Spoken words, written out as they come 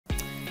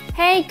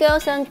Hey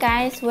girls and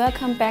guys,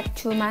 welcome back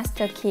to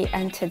Master Key,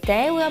 and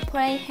today we are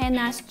playing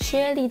Hannah's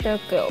Cheerleader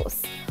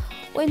Girls.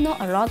 We know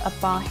a lot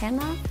about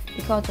Hannah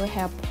because we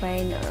have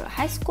played the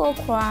high school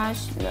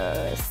crush,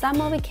 the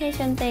summer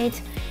vacation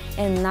date,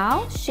 and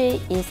now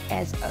she is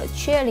as a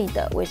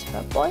cheerleader with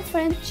her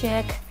boyfriend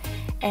Jack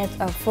as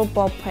a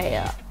football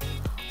player.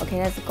 Okay,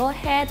 let's go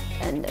ahead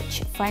and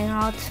find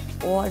out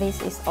what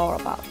this is all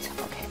about.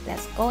 Okay,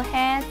 let's go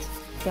ahead.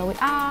 Here we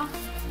are.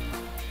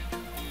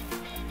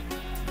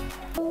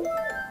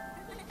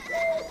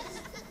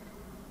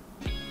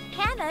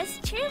 Hannah's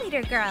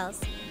Cheerleader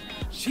Girls.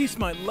 She's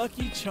my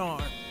lucky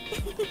charm.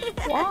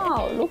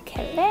 Wow, look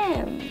at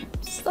them.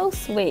 So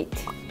sweet.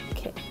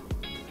 Okay.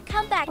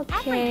 Come back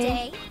every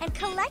day and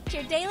collect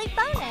your daily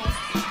bonus.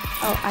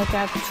 Oh, I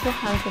got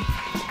 200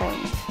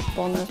 points,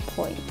 bonus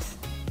points.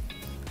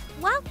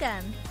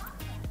 Welcome.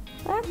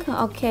 Welcome.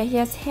 Okay,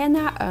 here's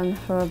Hannah and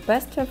her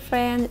best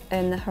friend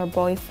and her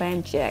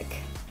boyfriend Jack.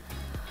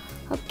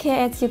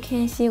 Okay, as you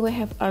can see, we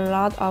have a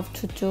lot of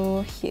to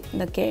do here in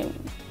the game.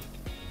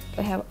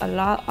 We have a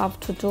lot of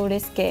to do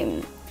this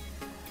game.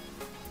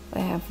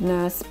 We have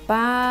the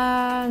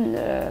spa,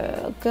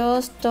 the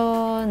girl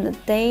store, the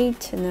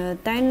date, the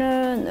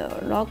diner,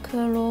 the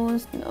locker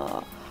rooms,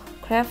 the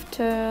craft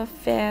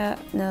fair,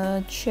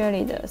 the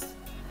cheerleaders.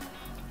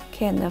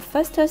 Okay, and the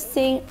first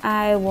thing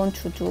I want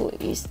to do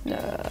is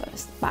the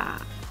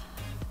spa.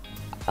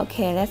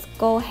 Okay, let's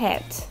go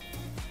ahead.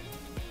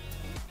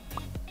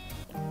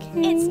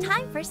 Okay. It's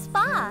time for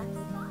spa.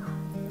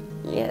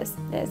 Yes,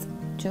 let's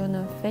do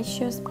the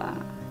facial spa.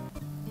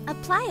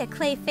 Apply a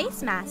clay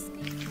face mask.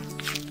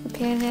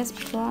 Okay, let's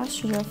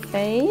brush your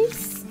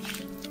face.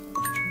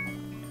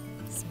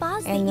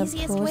 Spa's and the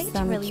easiest way put to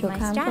some relieve my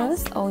cucumbers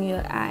stress. on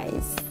your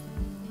eyes.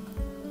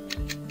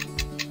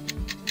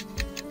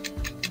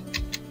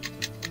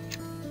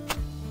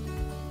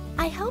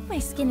 I hope my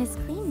skin is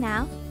clean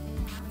now.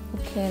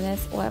 Okay,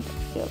 let's wipe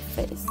your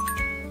face.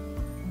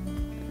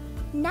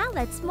 Now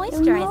let's You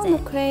moisturize know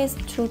it. the clay is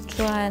too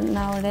dry.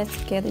 Now let's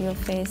get your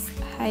face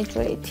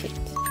hydrated.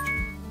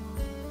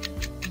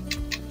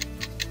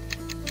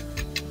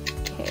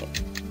 Okay,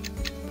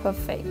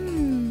 perfect.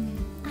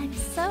 I'm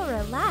so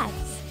relaxed.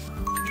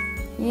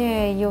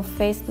 Yeah, your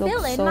face looks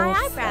Fill in so my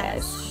eyebrows.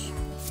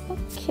 fresh.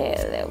 Okay,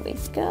 there we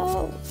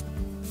go.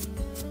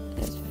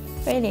 Let's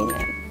fill in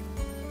them.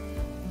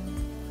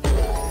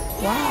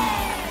 Wow.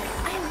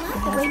 I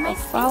love the way my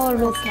face flower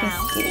looks looking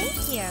now. skin.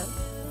 Thank you.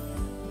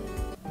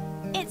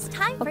 It's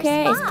time for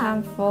Okay, spa. it's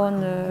time for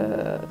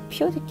the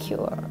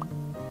pedicure.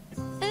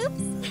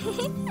 Oops.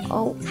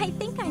 Oh, I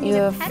think I need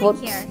your a foot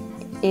pedicure.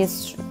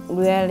 is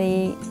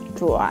really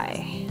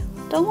dry.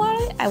 Don't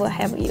worry, I will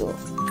help you.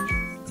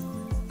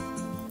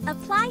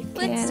 Apply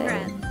foot Okay,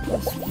 scrub.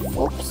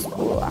 foot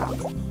scrub.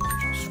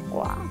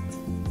 Scrub.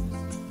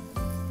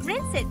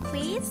 Rinse it,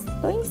 please.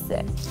 Rinse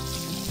it.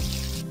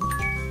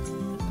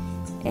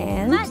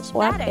 And Much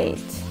wipe better. it.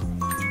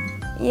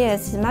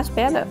 Yes, much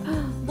better.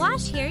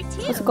 Wash here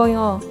too. What's going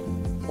on?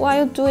 What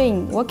are you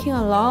doing? Walking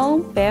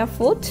along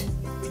barefoot?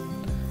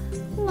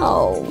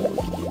 No.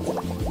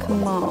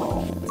 Come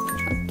on.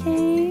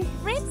 Okay.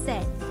 Rinse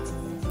it.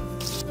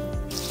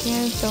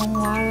 Okay, don't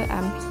worry,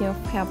 I'm here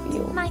to help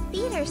you. My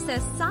feet are so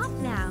soft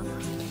now.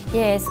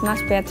 Yes, much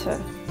better.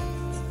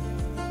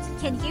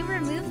 Can you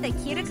remove the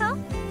cuticle?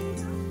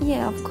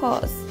 Yeah, of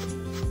course.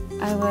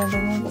 I will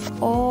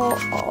remove all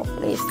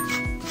of these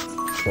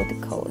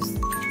cuticles.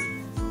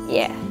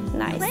 Yeah,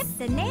 nice. Clip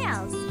the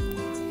nails.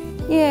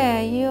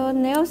 Yeah, your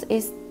nails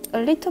is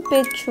a little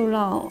bit too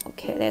long.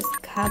 Okay, let's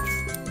cut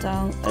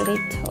down a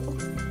little.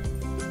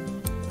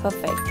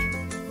 Perfect.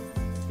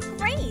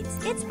 Great,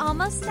 it's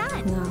almost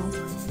done.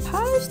 Now,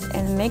 polish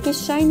and make it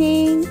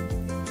shining.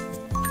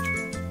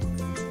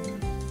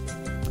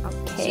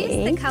 Okay.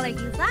 Choose the color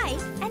you like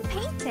and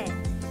paint it.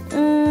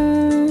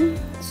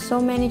 So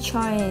many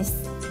choices.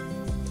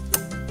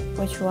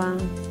 Which one?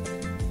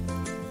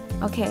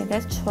 Okay,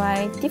 let's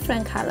try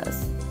different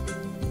colors.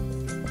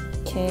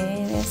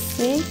 Okay, let's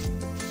see.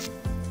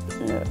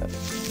 The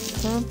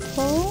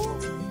purple,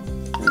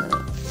 the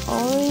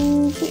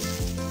orange,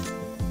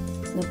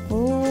 the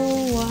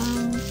blue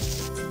one,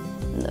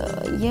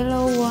 the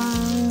yellow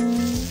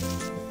one.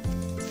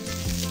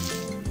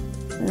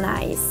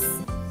 Nice.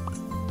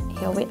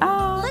 Here we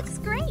are. Looks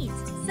great.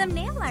 Some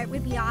nail art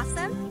would be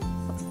awesome.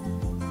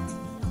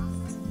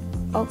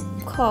 Of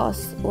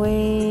course,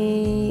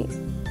 we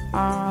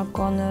are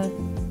gonna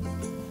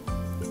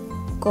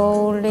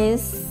go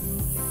this.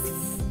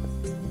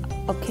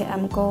 Okay,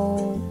 I'm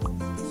gonna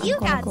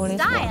got go this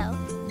style.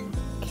 one.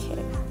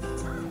 Okay.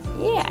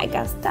 Yeah, I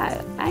got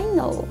style. I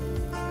know.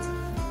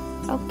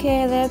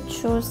 Okay, let's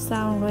choose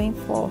some ring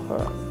for her.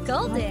 How about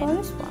Golden.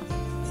 this one?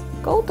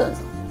 Golden.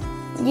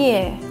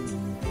 Yeah.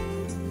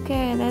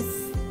 Okay, let's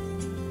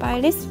buy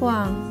this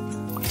one.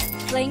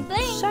 Bling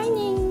bling.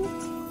 Shining.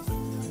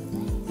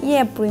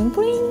 Yeah, bling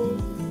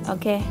bling.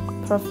 Okay,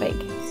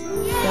 perfect.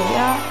 Here we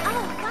are.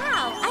 Oh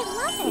wow, I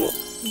love it.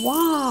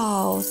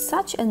 Wow,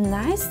 such a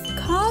nice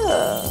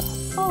color.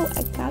 Oh,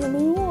 I got a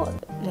reward.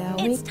 There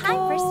we go. It's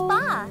time for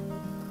spa.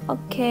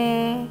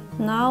 Okay,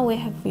 now we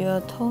have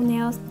your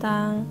toenails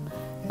done.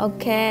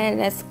 Okay,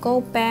 let's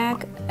go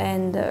back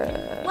and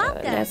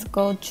let's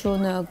go to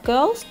the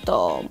girls'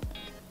 dorm.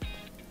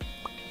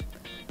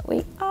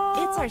 We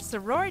are. It's our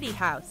sorority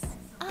house.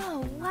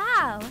 Oh,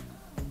 wow.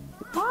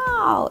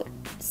 Wow,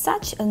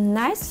 such a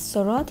nice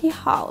sorority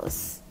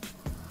house.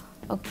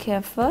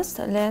 Okay, first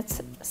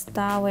let's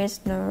start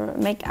with the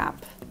makeup.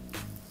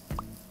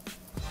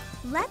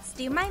 Let's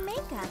do my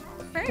makeup.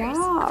 First,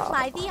 Wow.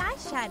 apply the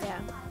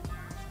eyeshadow.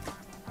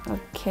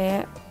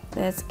 Okay,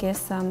 let's get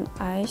some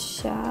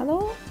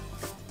eyeshadow.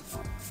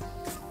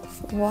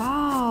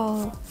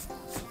 Wow,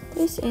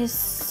 this is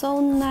so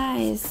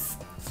nice.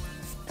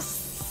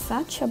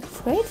 Such a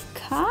pretty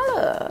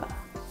color.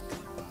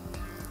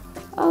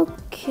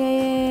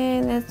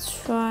 Okay, let's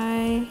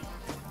try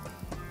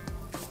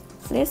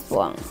this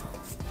one.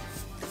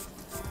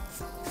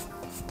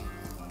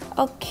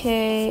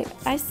 Okay,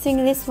 I think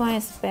this one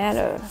is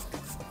better.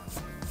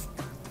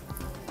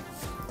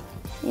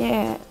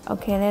 Yeah,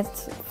 okay,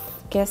 let's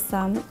get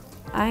some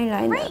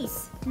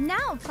eyeliners. Great.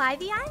 Now apply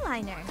the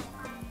eyeliner.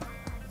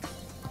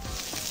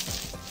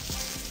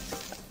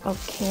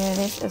 Okay,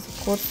 this is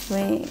a good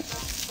thing.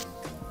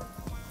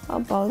 How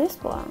about this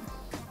one?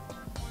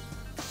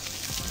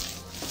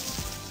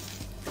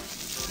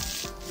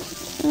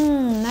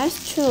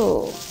 Nice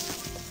too.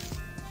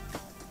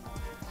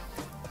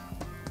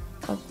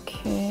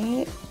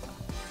 Okay,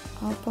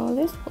 how about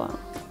this one?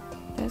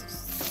 Let's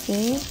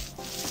see.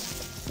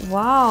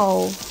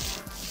 Wow.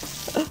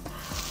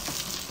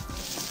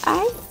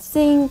 I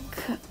think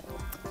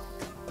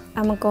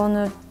I'm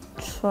gonna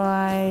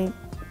choose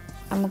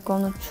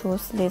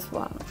this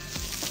one.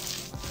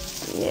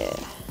 Yeah,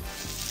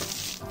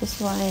 this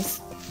one is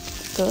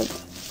good.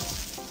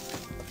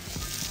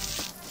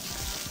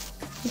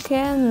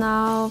 Okay,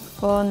 now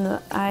for the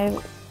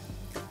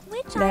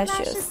Which eyelashes.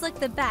 eyelashes look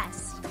the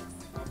best?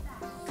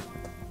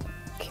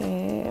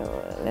 Okay,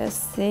 let's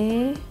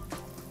see.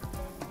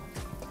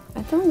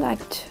 I don't like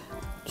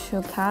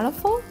too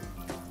colorful.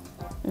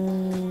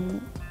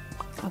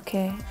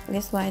 Okay,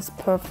 this one is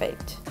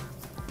perfect.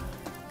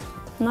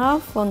 Now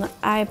for the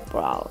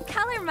eyebrow.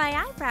 Color my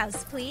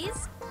eyebrows,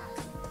 please.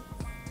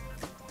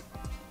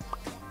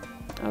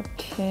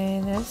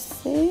 Okay, let's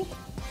see.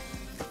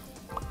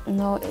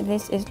 No,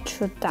 this is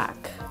too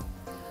dark.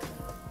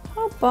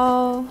 How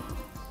about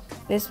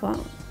this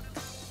one?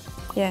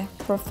 Yeah,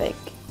 perfect.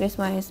 This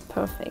one is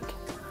perfect.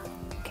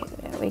 Okay,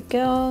 there we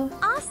go.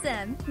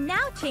 Awesome.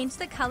 Now change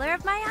the color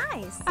of my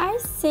eyes. I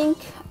think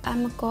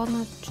I'm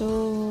gonna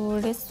do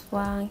this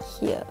one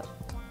here.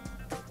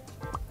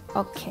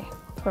 Okay,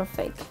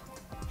 perfect.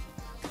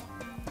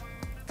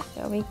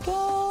 There we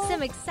go.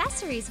 Some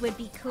accessories would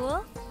be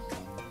cool.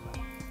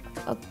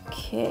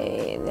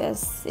 Okay,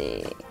 let's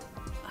see.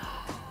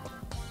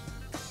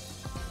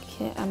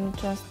 Okay, I'm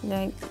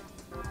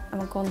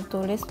gonna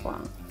do this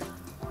one.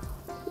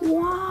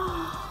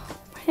 Wow,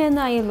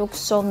 Hannah, it looks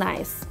so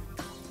nice.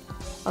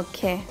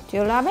 Okay, do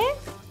you love it?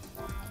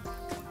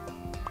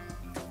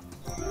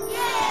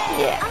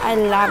 Yeah, I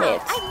love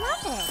it. I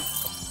love it.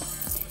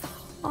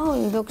 Oh,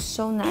 it looks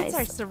so nice. It's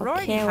our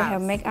sorority okay, we have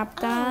house. makeup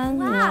done.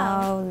 wow.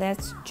 Now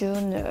let's do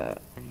the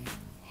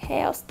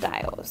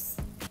hairstyles.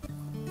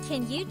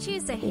 Can you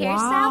choose a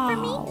hairstyle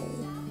for me? Wow.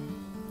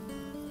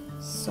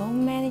 So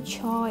many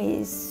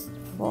choices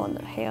for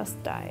the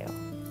hairstyle.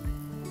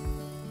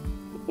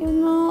 You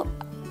know,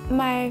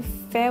 my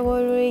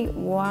favorite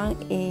one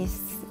is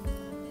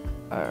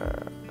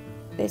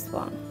this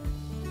one.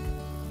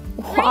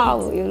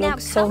 Wow, Great. you Now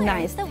look so color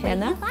nice, the way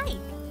Hannah. you like.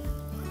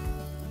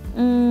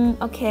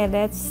 Okay,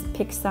 let's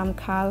pick some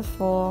color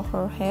for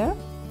her hair.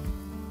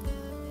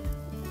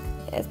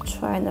 Let's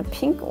try the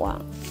pink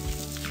one.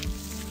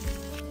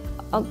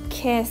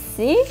 Okay,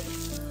 see?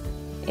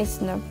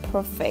 It's not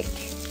perfect.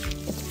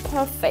 It's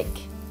perfect.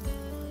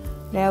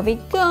 There we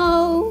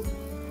go.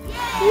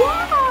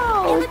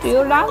 Wow! It Do you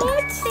looks love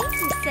great. it? Thank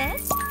you,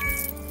 sis.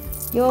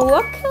 You're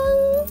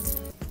welcome.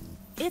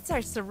 It's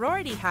our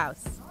sorority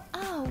house.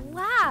 Oh,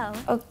 wow.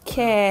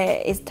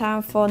 Okay, it's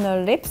time for the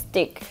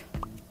lipstick.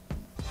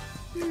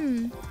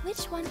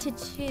 Which one to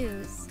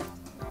choose?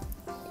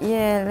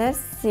 Yeah, let's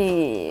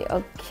see.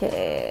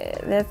 Okay,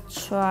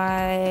 let's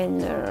try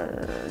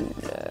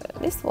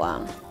this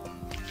one.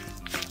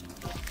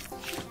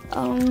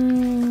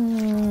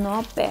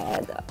 Not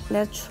bad.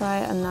 Let's try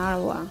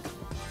another one.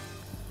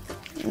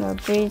 The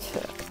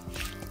glitter.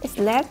 Is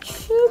that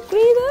true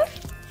glitter?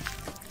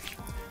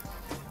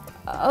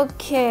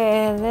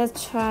 Okay,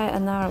 let's try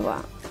another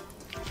one.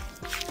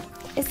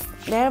 Is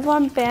that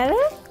one better?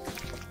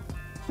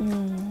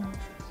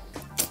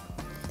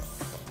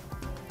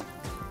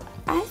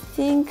 I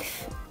think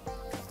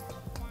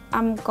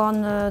I'm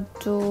gonna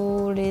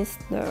do this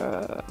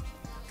the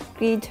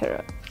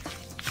glitter.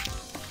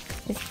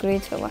 This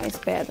glitter one is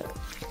better.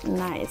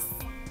 Nice.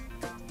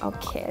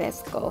 Okay,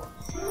 let's go.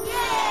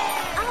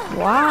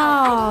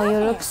 Wow, you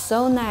look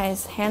so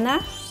nice,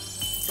 Hannah.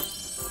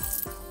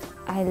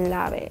 I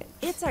love it.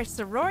 It's our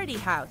sorority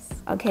house.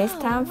 Okay, it's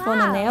time for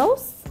wow. the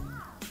nails.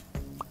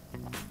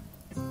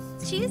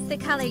 Choose the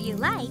color you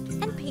like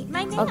and paint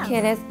my nails.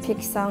 Okay, let's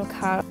pick some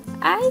color.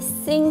 I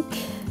think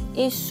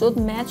it should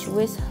match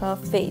with her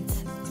feet.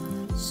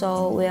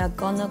 So we are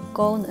gonna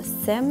go the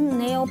same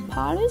nail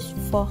polish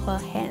for her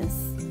hands.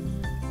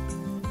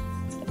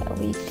 There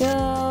we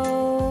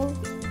go.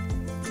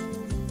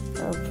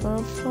 The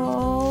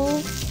purple,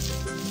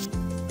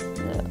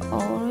 the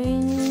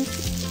orange,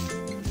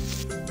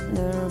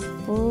 the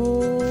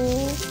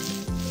blue,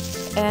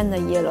 and the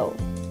yellow.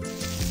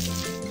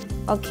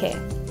 Okay,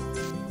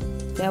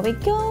 there we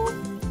go.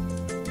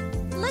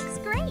 Looks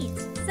great.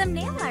 Some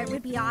nail art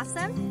would be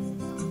awesome.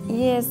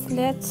 Yes,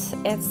 let's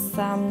add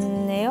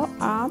some nail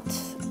art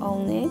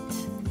on it.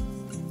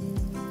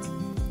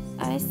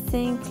 I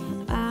think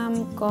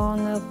I'm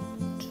gonna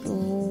do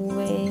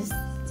with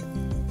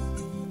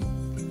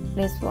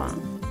this one.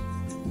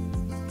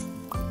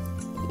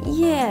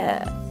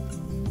 Yeah,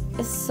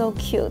 it's so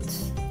cute.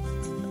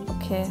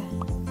 Okay,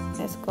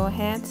 let's go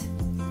ahead.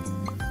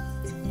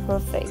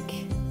 Perfect.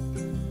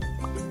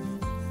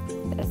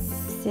 Let's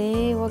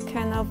see what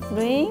kind of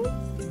ring.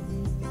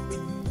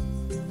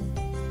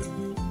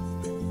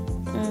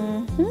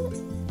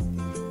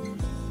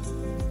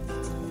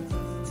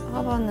 How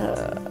about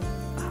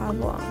the hard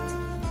one?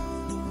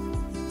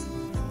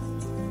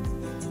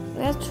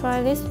 Let's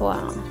try this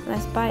one.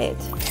 Let's buy it.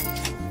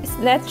 Is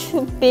that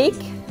too big?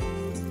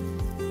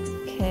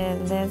 Okay,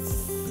 let's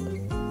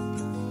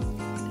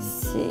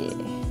see.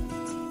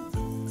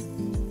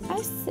 I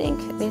think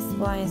this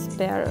one is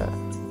better.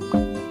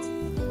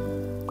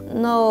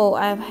 No,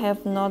 I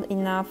have not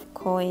enough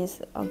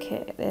coins.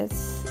 Okay,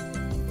 let's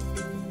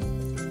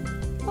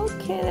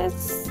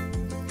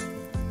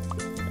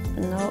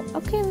no.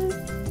 Okay,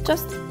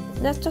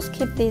 let's just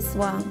keep this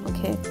one.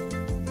 Okay,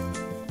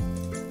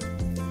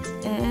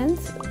 and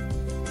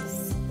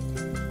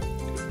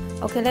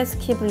okay, let's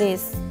keep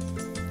this.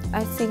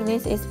 I think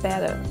this is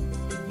better.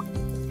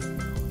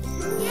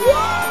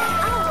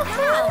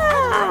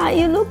 Ah,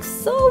 you look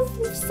so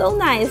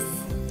nice.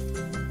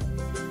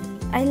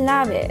 I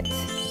love it.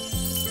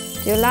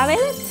 Do you love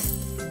it?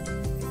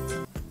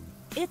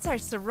 It's our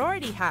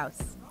sorority house.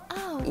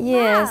 Oh,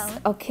 Yes.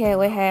 wow. Okay,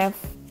 we have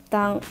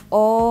done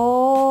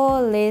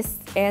all this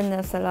in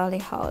the sorority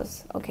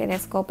house. Okay,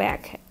 let's go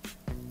back.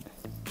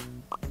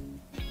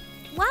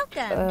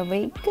 Welcome. There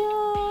we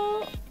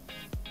go.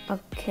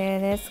 Okay,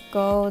 let's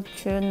go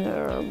to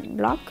the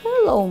locker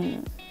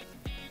room.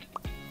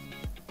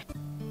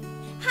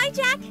 Hi,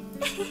 Jack.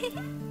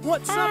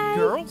 What's Hi. up,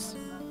 girls?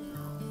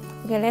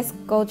 Okay, let's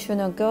go to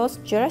the girls'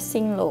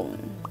 dressing room.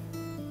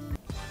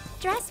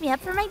 Dress me up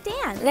for my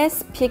dance.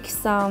 Let's pick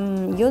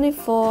some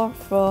uniform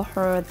for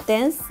her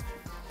dance.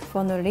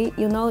 For the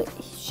you know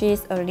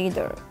she's a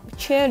leader,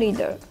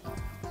 cheerleader.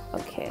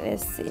 Okay,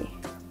 let's see.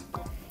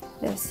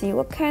 Let's see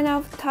what kind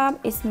of top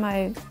is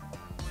my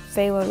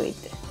favorite.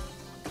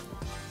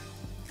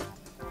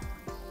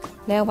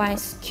 That one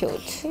is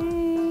cute.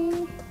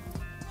 Okay.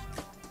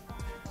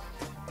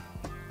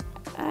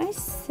 I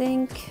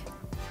think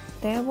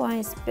that one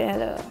is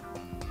better.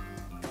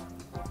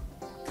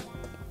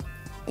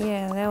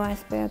 Yeah, that one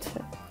is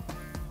better.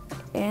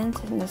 And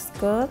the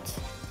skirt,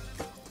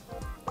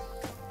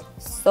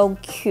 so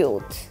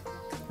cute.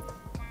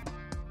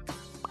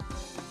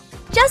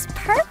 Just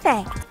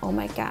perfect. Oh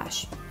my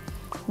gosh,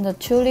 the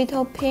two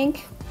little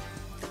pink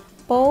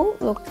bow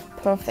look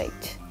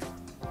perfect.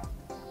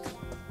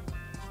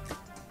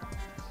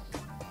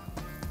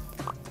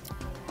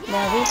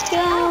 There we Oh, go.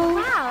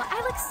 wow.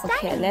 I look stunning.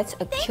 Okay, that's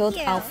a Thank cute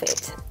you.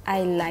 outfit.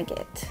 I like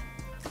it.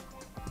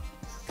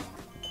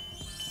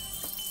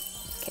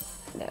 Okay,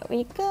 there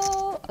we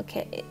go.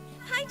 Okay,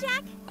 Hi,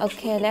 Jack.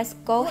 okay, let's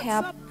go What's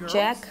help up, girls?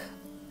 Jack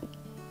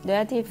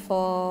ready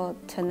for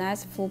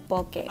tonight's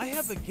football game. I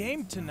have a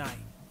game tonight.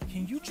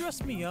 Can you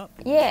dress me up?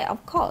 Yeah,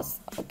 of course.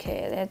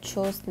 Okay, let's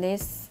choose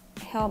this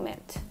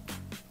helmet.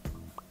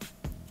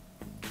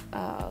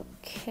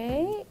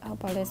 Okay, how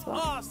about this one?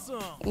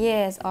 Awesome!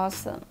 Yes,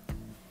 awesome.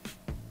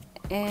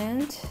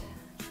 And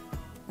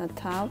the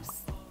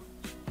tops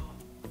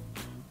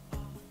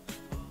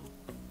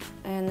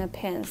and the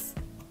pants.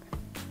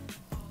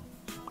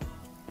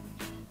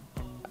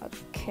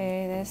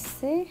 Okay, let's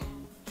see.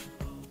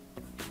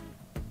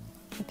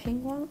 The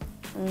pink one?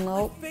 My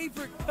Nope.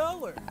 favorite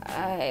color.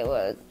 I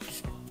will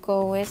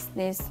go with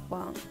this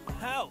one.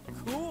 How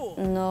cool!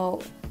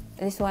 No,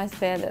 this one's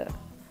better.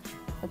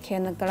 Okay,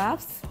 and the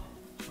gloves.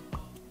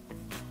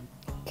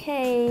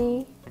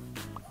 Okay.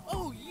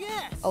 Oh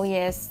yes! Oh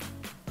yes.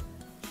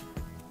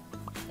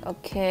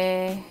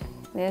 Okay,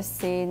 let's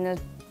see the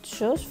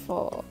shoes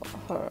for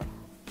her.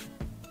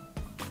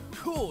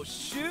 Cool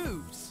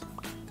shoes.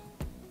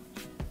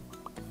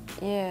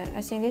 Yeah,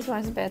 I think this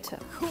one's better.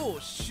 Cool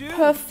shoes.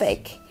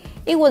 Perfect.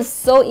 It was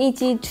so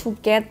easy to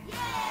get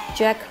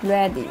Jack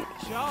ready.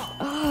 Job.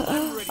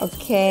 I'm ready to Okay.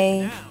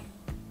 play now.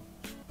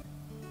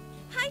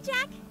 Hi,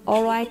 Jack.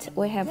 All right,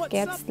 we have What's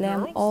get up, them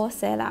girls? all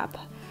set up.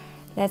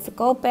 Let's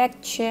go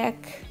back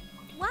check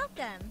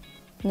Welcome.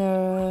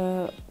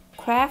 the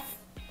craft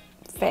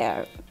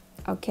fair.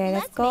 Okay,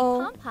 let's Let's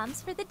go. make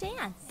pom-poms for the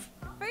dance.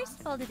 First,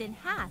 fold it in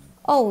half.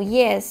 Oh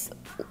yes,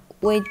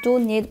 we do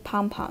need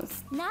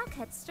pom-poms. Now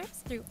cut strips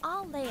through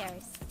all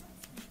layers.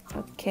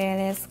 Okay,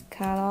 let's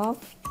cut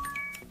off.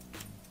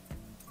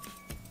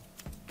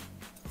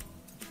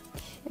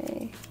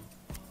 Okay.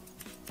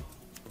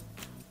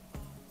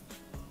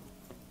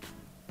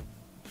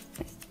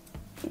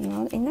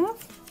 Not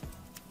enough.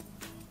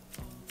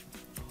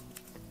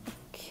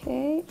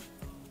 Okay.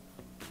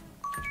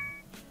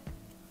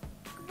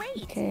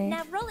 Great. Okay.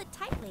 Now roll it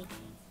tightly.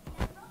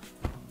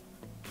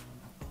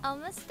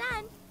 Almost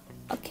done.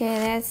 Okay,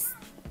 let's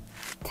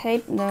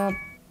tape the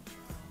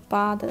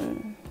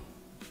button.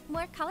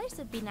 More colors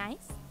would be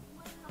nice.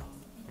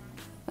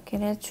 Okay,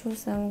 let's choose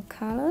some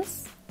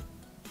colors.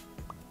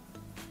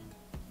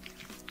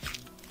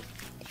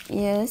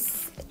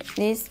 Yes,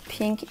 this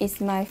pink is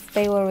my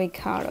favorite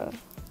color.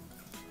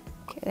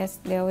 Okay,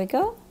 there we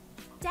go.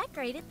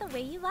 Decorate it the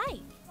way you like.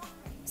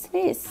 What's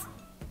this?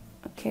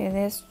 Okay,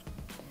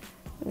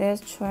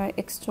 let's try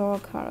extra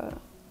color.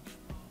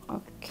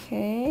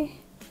 Okay.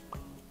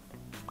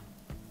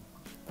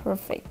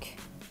 Perfect.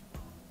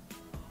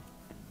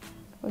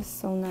 It was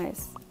so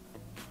nice.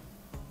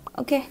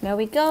 Okay, there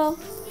we go.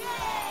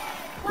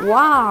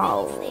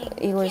 Wow, Amazing.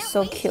 it was Can't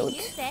so wait to cute.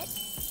 use it.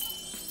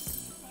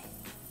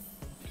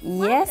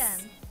 Yes.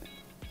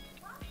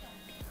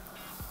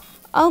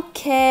 Welcome.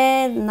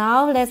 Okay,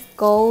 now let's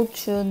go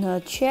to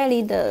the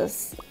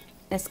cheerleaders.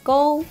 Let's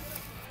go.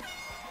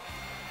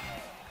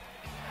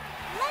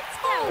 Let's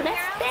go,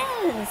 Let's girls.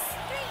 dance.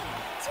 3,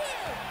 2,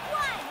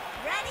 1.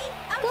 Ready?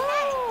 Okay.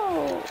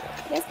 Go.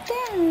 Let's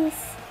dance.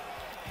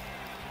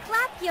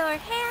 Clap your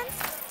hands.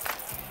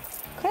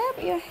 Clap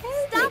your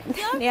hands. Stop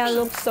your They feet.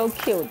 look so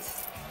cute.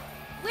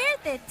 We're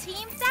the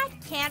team that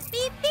can't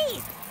be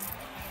beat.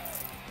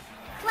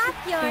 Clap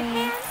your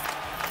hands.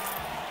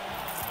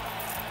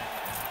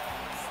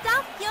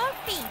 Stop your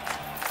feet.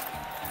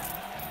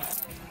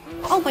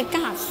 Oh my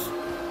gosh.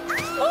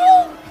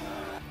 Oh.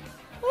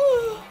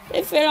 Oh,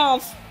 it fell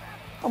off.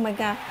 Oh my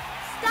god.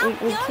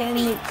 Stop We your can't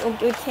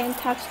feet. we can't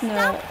touch Stop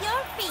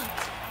your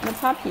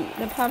feet.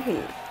 the puppy.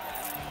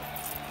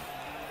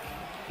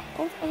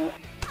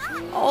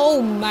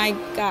 Oh my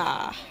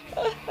god.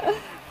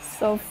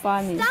 So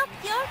funny. Stop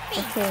your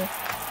feet. Okay.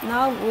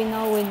 Now we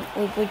know we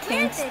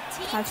can't the team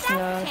touch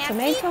that the can't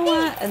tomato be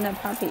one beat. and the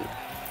puppy.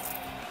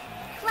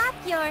 Clap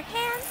your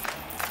hands.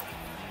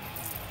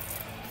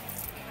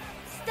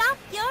 Stop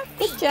your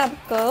Good feet. job,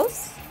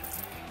 girls.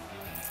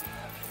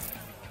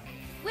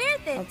 We're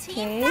the Okay.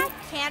 team that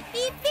can't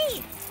be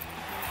beat.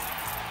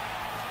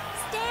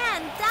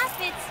 Stand up,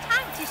 it's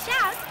time to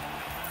shout.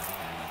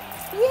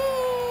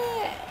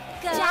 Yeah.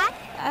 Go. Jack,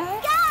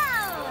 Uh, go!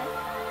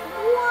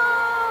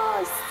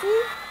 wow.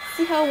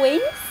 See her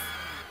wings?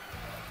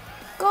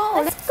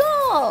 Go. Let's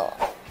go.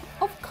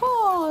 Of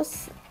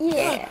course.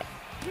 Yeah.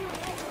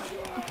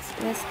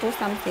 Let's do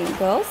something,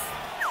 girls.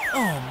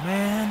 Oh,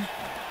 man.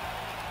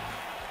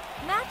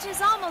 Match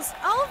is almost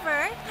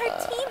over. Our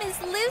team is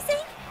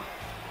losing.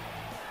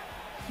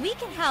 We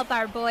can help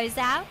our boys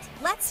out.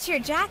 Let's cheer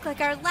Jack like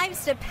our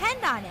lives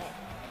depend on it.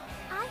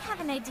 I have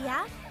an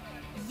idea.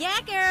 Yeah,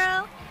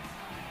 girl.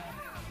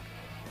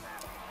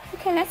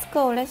 Okay, let's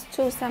go. Let's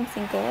choose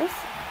something, girls.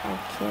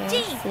 Okay. G.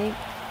 Let's see.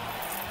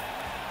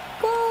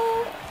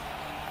 Go.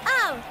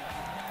 O,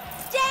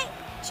 J,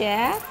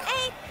 Jack.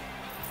 A,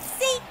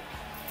 C,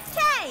 K.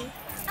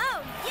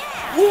 Oh,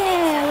 yeah.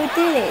 Yeah, we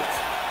did it.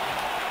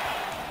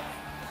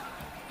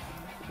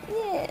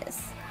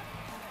 Yes.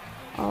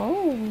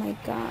 Oh my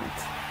god.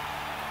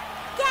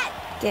 Get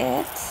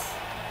Get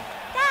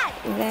that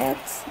that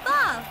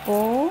ball.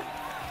 ball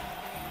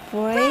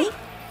break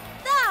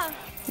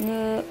The.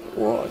 the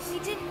walls. We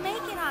didn't make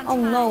it on Oh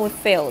time. no, we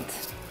failed.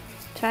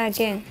 Try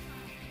again.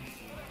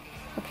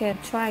 Okay,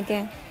 try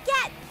again.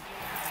 Get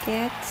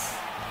Get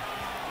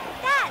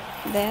that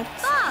that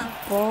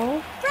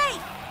ball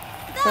break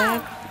the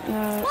back the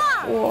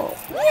wall. wall.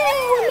 Yeah,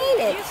 we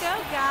made You it. go,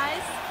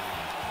 guys.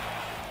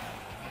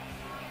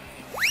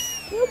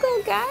 You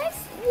go, guys.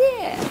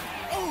 Yeah.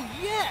 Oh,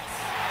 yes.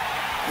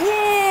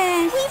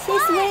 Yeah, We she's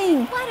won.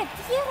 winning. What a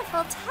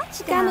beautiful Got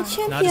touchdown. a Not as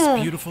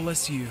champion. beautiful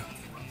as you.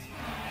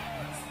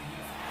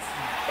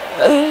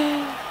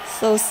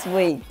 So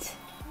sweet.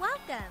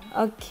 Welcome.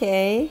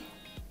 Okay.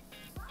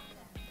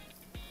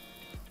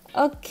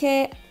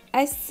 Okay,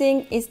 I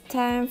think it's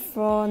time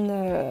for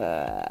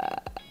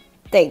the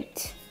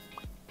date.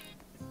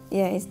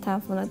 Yeah, it's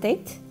time for the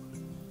date.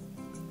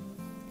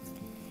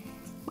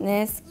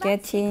 Let's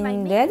get take my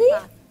in makeup ready.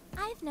 off.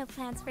 I have no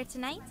plans for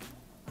tonight.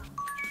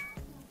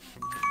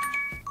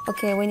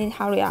 Okay, we need to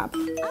hurry up.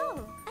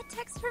 Oh, a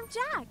text from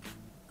Jack.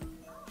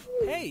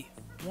 Hey,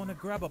 wanna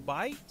grab a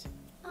bite?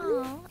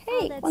 Oh, Hey,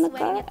 all that wanna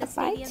sweating grab at the a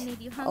stadium bite?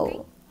 made you hungry?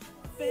 Oh,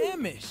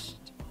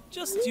 Famished.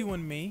 Just you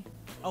and me.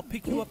 I'll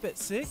pick you up at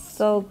 6.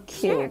 so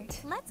Sure,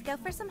 cute. let's go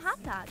for some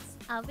hot dogs.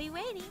 I'll be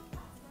waiting.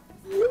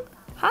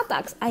 Hot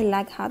dogs. I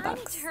like hot I need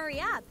dogs. to hurry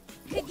up.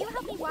 Could you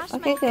help me wash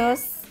Okay, my hair?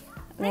 girls,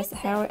 let's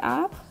hurry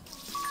up.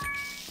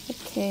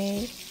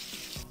 Okay,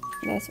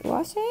 let's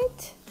wash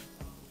it.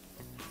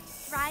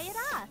 Dry it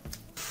off.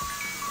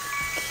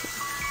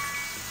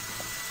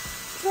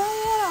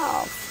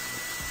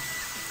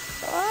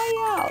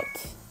 hurry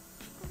out.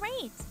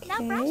 Great. Now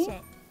brush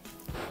it.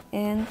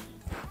 And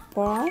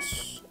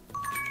brush.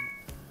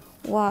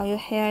 Wow, your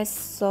hair is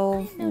so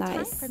I have no time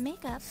nice. for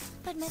makeup,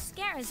 but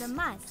mascara is a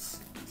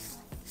must.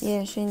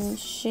 Yeah, she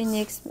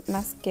needs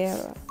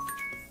mascara.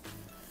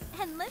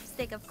 And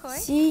lipstick, of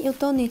course. See, you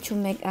don't need to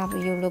make up.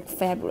 You look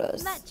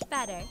fabulous. Much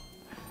better.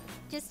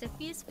 Just a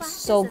few splashes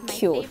So of my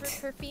cute. favorite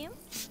perfume.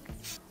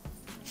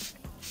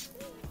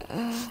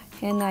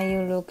 Hannah,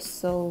 you look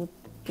so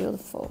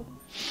beautiful.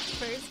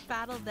 First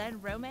battle, then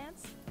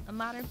romance? A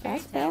modern fairy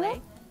First tale,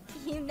 battle?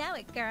 eh? You know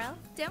it, girl.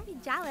 Don't be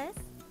jealous.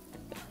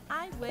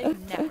 I would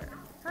never.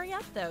 Hurry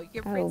up, though.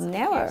 Your Oh, prince will be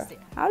here never. soon.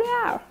 How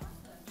dare?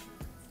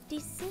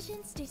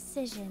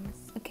 Decisions.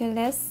 Okay,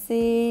 let's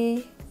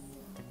see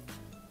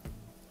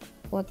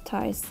what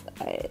ties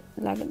I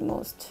like the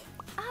most.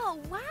 Oh,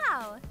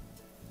 wow.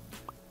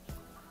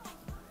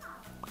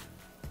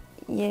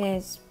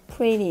 Yes,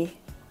 pretty.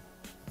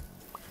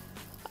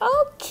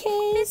 Okay,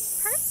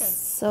 It's perfect.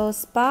 so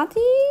spotty.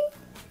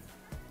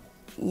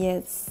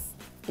 Yes,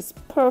 it's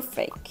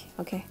perfect.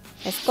 Okay,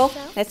 let's go. So,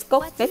 Let's go.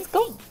 what do you Let's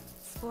go. think?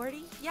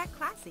 Sporty, yet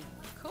classy.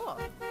 Cool.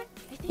 I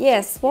think Yes,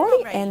 you're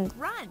sporty already. and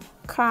Run.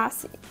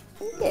 classy.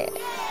 Yeah.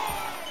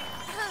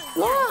 Oh,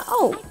 Yeah. yes.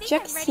 Oh, I think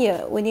Jack's I'm ready.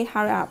 here. We need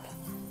hurry up.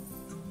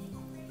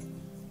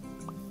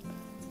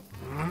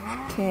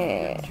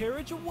 Okay.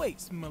 Carriage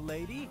awaits,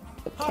 milady.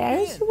 Hop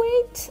Carriage in.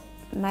 wait,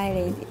 my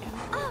lady.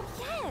 Oh,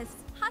 yes.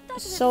 Hot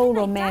dogs at So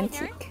midnight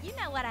romantic. diner. You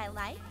know what I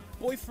like.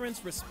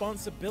 Boyfriend's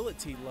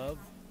responsibility, love.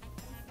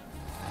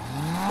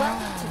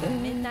 Welcome to the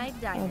Midnight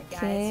Diner, guys.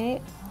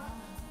 Okay.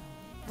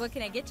 What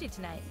can I get you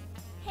tonight?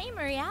 Hey,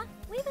 Maria.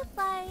 We would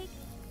like...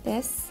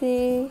 Let's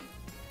see.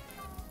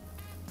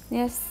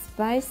 Yes,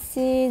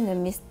 spicy, the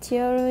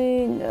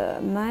mystery, the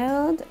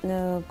mild,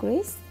 the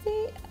greasy.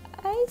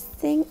 I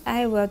think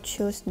I will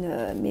choose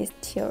the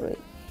mystery.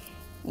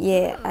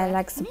 Yeah, I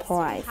like mystery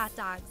surprise. hot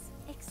dogs.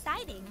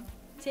 Exciting.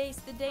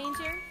 Taste the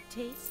danger.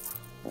 Taste.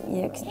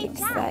 Yeah, it's Hey, Jack.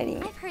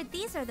 exciting. I've heard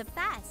these are the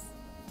best.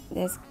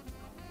 Let's.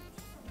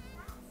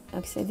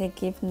 Okay, they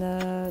give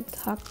the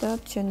hot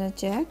dog to the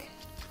Jack.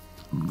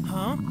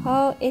 Huh?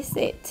 How is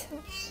it?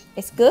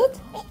 It's good?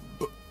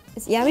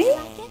 It's yummy?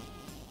 Like it?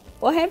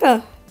 What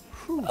happened?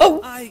 Oh!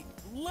 I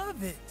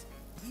love it.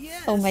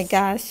 Yes. Oh my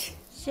gosh.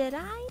 Should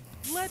I?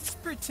 Let's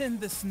pretend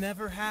this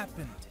never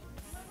happened.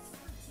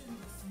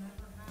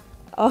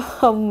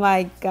 Oh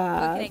my What can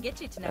I god.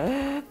 get you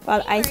tonight?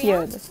 But I Maria,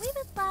 heard. we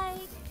would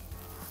like...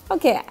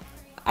 Okay,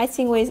 I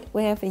think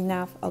we have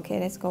enough. Okay,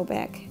 let's go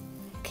back.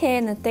 Okay,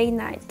 and the day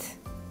night.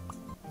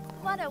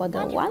 What a What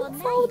a wonderful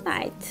wonderful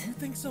night. night. You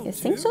think so You too?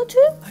 think so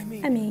too? I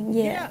mean, I mean,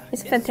 yeah,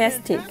 it's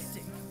fantastic.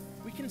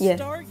 We can Yeah.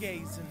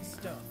 stargaze and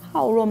stuff.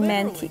 How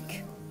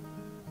romantic.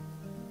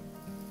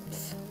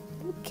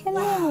 Look at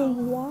that.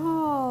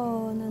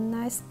 Wow, the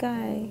nice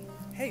sky.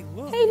 Hey,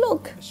 look. Hey,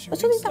 look. A A shooting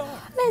shooting star. star.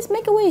 Let's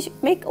make a wish.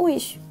 Make a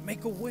wish.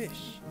 Make a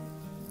wish.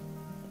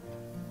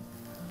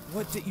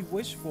 What did you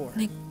wish for?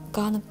 We're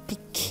gonna be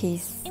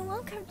kissed. It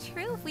won't come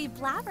true if we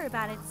blabber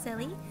about it,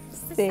 silly.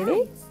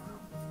 Silly? Besides,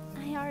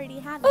 I already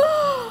have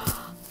it.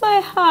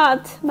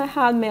 My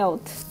heart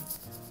melt.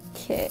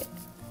 Okay.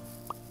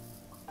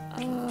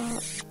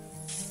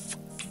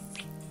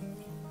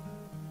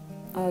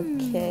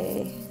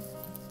 Okay.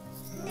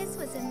 This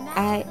was a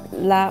I magic.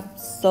 love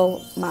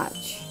so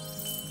much.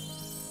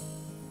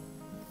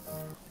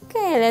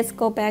 Okay, let's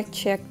go back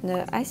check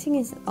the. I think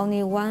it's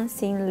only one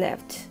thing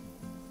left.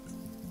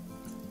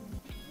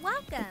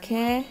 Welcome.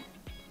 Okay.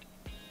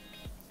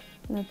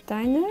 The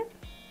diner.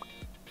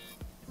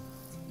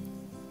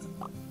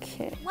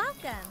 Okay.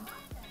 Welcome.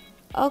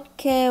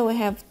 Okay, we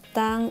have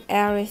done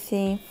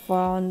everything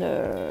from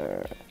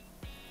the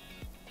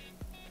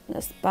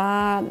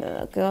spa,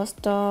 the girl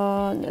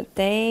store, the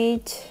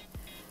date,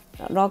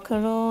 the locker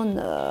room,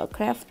 the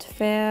craft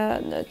fair,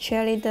 the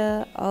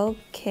cheerleader.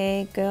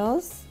 Okay,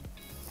 girls.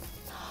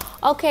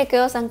 Okay,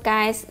 girls and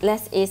guys,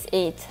 let's eat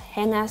it.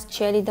 Hannah's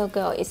cheerleader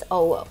girl is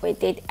over. We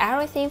did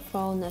everything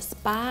from the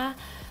spa,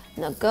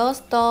 the girl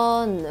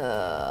store,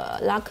 the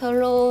locker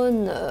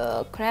room,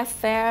 the craft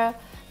fair,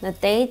 the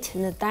date,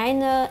 the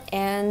diner,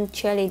 and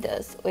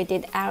cheerleaders. We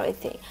did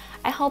everything.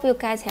 I hope you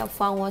guys have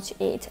fun watching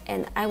it,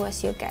 and I will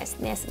see you guys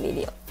next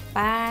video.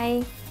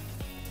 Bye.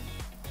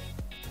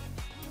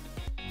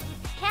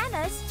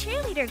 Hannah's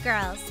Cheerleader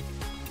Girls.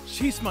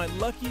 She's my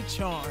lucky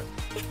charm.